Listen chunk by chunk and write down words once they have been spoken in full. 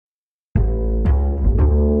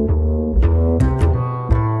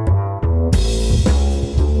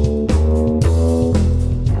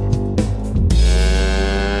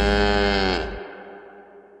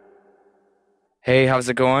Hey, how's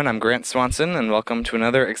it going? I'm Grant Swanson, and welcome to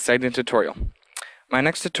another exciting tutorial. My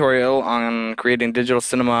next tutorial on creating digital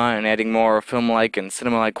cinema and adding more film-like and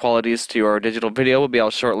cinema-like qualities to your digital video will be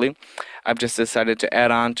out shortly. I've just decided to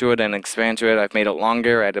add on to it and expand to it. I've made it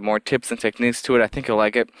longer, added more tips and techniques to it. I think you'll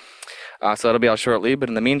like it. So that'll be out shortly, but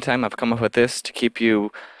in the meantime, I've come up with this to keep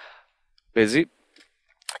you busy.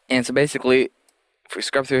 And so basically, if we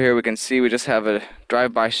scrub through here, we can see we just have a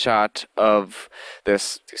drive-by shot of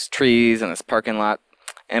these trees and this parking lot.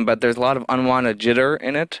 But there's a lot of unwanted jitter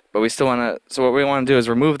in it, but we still want to, so what we want to do is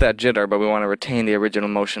remove that jitter, but we want to retain the original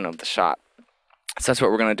motion of the shot. So that's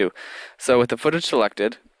what we're going to do. So with the footage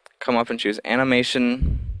selected, come up and choose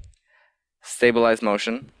Animation, Stabilize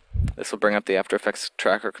Motion. This will bring up the After Effects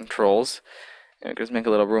tracker controls. And just make a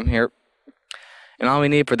little room here. And all we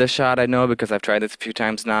need for this shot, I know because I've tried this a few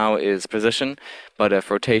times now, is position. But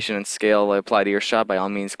if rotation and scale apply to your shot, by all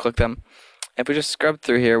means click them. If we just scrub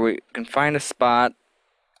through here, we can find a spot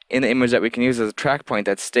in the image that we can use as a track point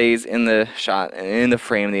that stays in the shot and in the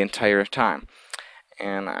frame the entire time.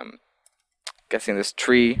 And I'm guessing this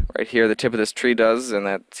tree right here, the tip of this tree does, and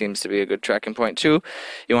that seems to be a good tracking point too.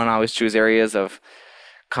 You want to always choose areas of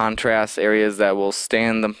contrast, areas that will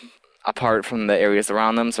stand them apart from the areas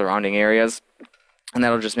around them, surrounding areas. And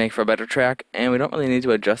that'll just make for a better track, and we don't really need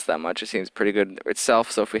to adjust that much. It seems pretty good itself.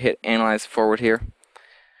 So if we hit Analyze Forward here,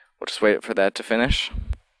 we'll just wait for that to finish.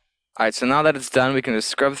 Alright, so now that it's done, we can just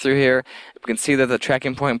scrub through here. We can see that the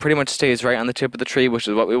tracking point pretty much stays right on the tip of the tree, which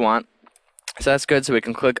is what we want. So that's good, so we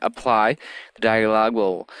can click Apply. The dialog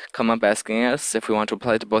will come up asking us if we want to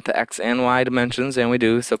apply it to both the X and Y dimensions, and we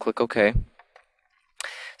do, so click OK.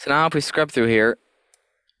 So now if we scrub through here,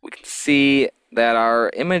 we can see that our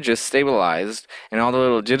image is stabilized and all the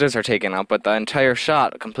little jitters are taken out, but the entire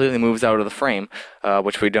shot completely moves out of the frame,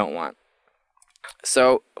 which we don't want.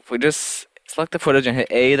 So if we just select the footage and hit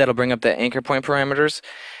A, that'll bring up the anchor point parameters,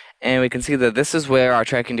 and we can see that this is where our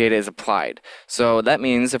tracking data is applied. So that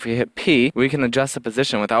means if we hit P, we can adjust the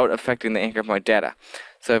position without affecting the anchor point data.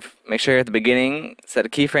 So make sure you're at the beginning, set a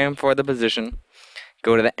keyframe for the position,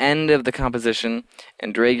 go to the end of the composition,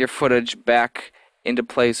 and drag your footage back into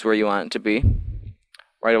place where you want it to be.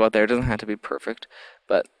 Right about there. It doesn't have to be perfect,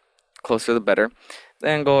 but closer the better.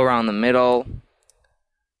 Then go around the middle,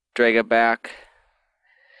 drag it back,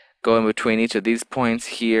 go in between each of these points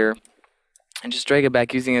here, and just drag it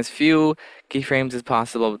back using as few keyframes as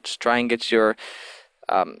possible. Just try and get your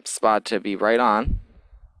spot to be right on.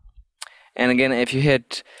 And again, if you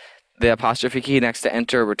hit the apostrophe key next to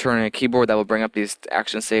enter, return on your keyboard, that will bring up these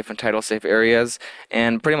action safe and title safe areas.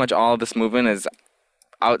 And pretty much all of this movement is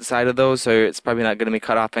outside of those, so it's probably not going to be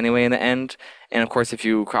cut off anyway in the end. And of course, if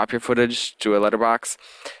you crop your footage to a letterbox,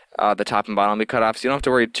 the top and bottom will be cut off, so you don't have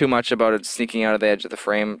to worry too much about it sneaking out of the edge of the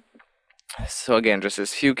frame. So again, just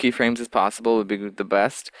as few keyframes as possible would be the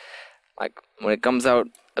best. Like when it comes out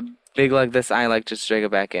big like this, I like to just drag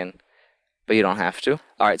it back in, but you don't have to.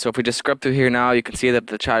 Alright, so if we just scrub through here now, you can see that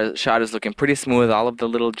the shot is looking pretty smooth. All of the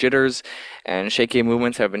little jitters and shaky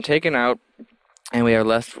movements have been taken out, and we are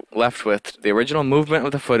left with the original movement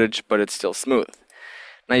of the footage, but it's still smooth.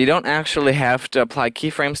 Now you don't actually have to apply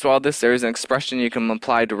keyframes to all this. There is an expression you can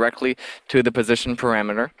apply directly to the position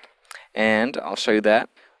parameter, and I'll show you that.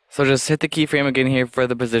 So just hit the keyframe again here for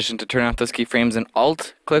the position to turn off those keyframes, and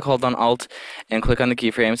hold on Alt, and click on the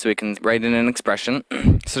keyframe so we can write in an expression.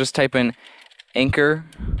 So just type in anchor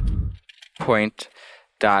point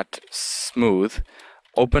dot smooth,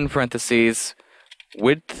 open parentheses,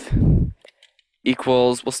 width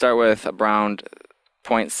equals, we'll start with around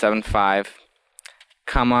 0.75,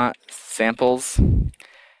 comma, samples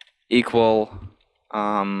equal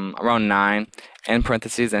around 9, end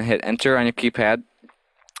parentheses, and hit enter on your keypad.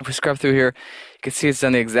 If we scrub through here, you can see it's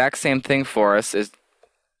done the exact same thing for us,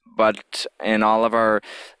 but in all of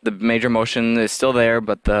the major motion is still there,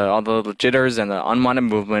 but all the little jitters and the unwanted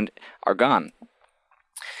movement are gone.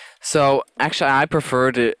 So actually, I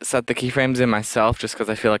prefer to set the keyframes in myself just because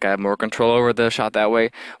I feel like I have more control over the shot that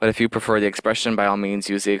way. But if you prefer the expression, by all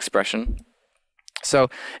means, use the expression.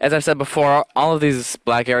 So as I've said before, all of these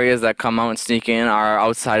black areas that come out and sneak in are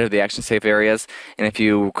outside of the action safe areas. And if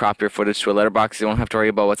you crop your footage to a letterbox, you won't have to worry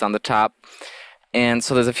about what's on the top. And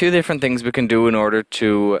so there's a few different things we can do in order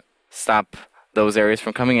to stop those areas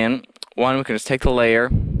from coming in. One, we can just take the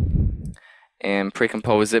layer and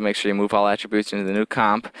pre-compose it. Make sure you move all attributes into the new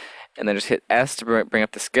comp, and then just hit S to bring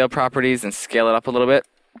up the scale properties and scale it up a little bit.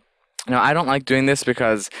 Now, I don't like doing this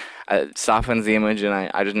because it softens the image, and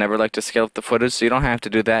I just never like to scale up the footage, so you don't have to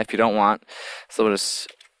do that if you don't want. So we'll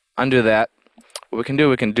just undo that. What we can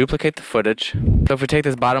do, we can duplicate the footage. So if we take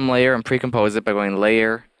this bottom layer and pre-compose it by going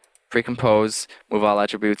Layer, pre-compose, move all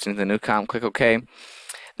attributes into the new comp, click OK.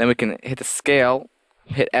 Then we can hit the scale,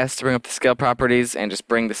 hit S to bring up the scale properties, and just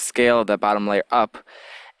bring the scale of that bottom layer up.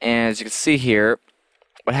 And as you can see here,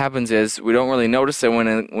 what happens is we don't really notice it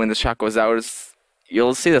when the shot goes out.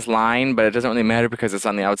 You'll see this line, but it doesn't really matter because it's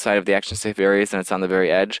on the outside of the action safe areas and it's on the very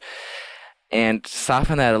edge. And to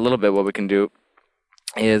soften that a little bit, what we can do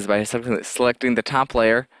is by selecting the top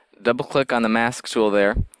layer, double click on the mask tool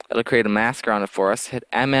there. It'll create a mask around it for us. Hit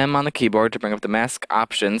MM on the keyboard to bring up the mask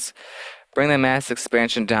options. Bring the mask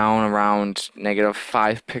expansion down around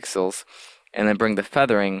 -5 pixels, and then bring the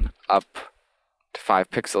feathering up to 5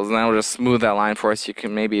 pixels, and that will just smooth that line for us. You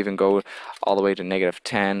can maybe even go all the way to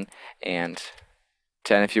 -10 and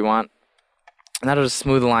 10 if you want. And that'll just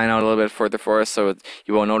smooth the line out a little bit further for us so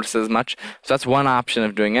you won't notice it as much. So that's one option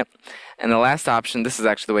of doing it. And the last option, this is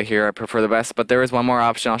actually the way here I prefer the best, but there is one more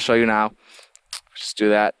option I'll show you now. Just do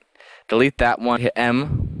that. Delete that one. Hit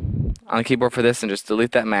M on the keyboard for this and just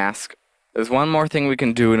delete that mask. There's one more thing we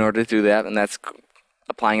can do in order to do that, and that's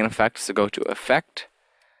applying an effect. So go to Effect,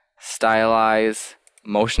 Stylize,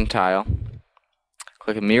 Motion Tile.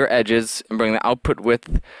 Click Mirror Edges and bring the output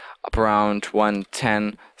width up around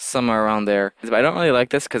 110, somewhere around there. But I don't really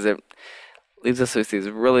like this because it leaves us with these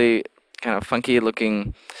really kind of funky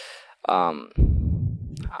looking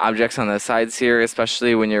objects on the sides here,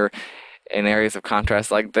 especially when you're in areas of contrast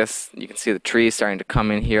like this. You can see the trees starting to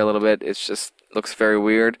come in here a little bit. It's just looks very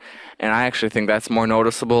weird, and I actually think that's more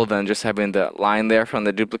noticeable than just having the line there from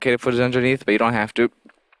the duplicated footage underneath, but you don't have to.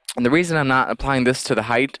 And the reason I'm not applying this to the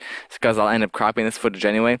height is because I'll end up cropping this footage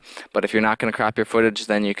anyway. But if you're not going to crop your footage,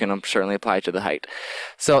 then you can certainly apply it to the height.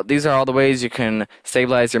 So these are all the ways you can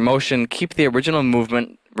stabilize your motion, keep the original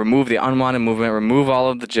movement, remove the unwanted movement, remove all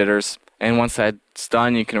of the jitters. And once that's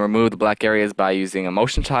done, you can remove the black areas by using a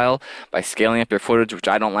motion tile, by scaling up your footage, which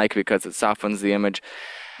I don't like because it softens the image.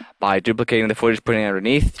 By duplicating the footage, putting it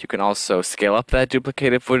underneath. You can also scale up that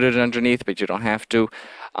duplicated footage underneath, but you don't have to.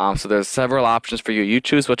 So there's several options for you. You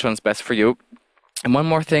choose which one's best for you. And one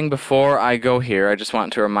more thing before I go here, I just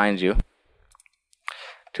want to remind you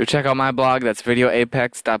to check out my blog. That's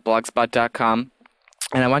videoapex.blogspot.com.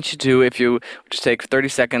 And I want you to, if you just take 30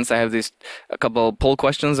 seconds, I have a couple poll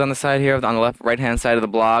questions on the side here, on the right-hand side of the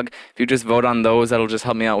blog. If you just vote on those, that'll just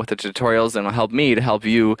help me out with the tutorials, and it'll help me to help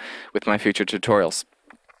you with my future tutorials.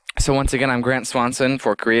 So once again, I'm Grant Swanson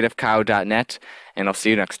for CreativeCow.net, and I'll see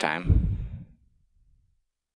you next time.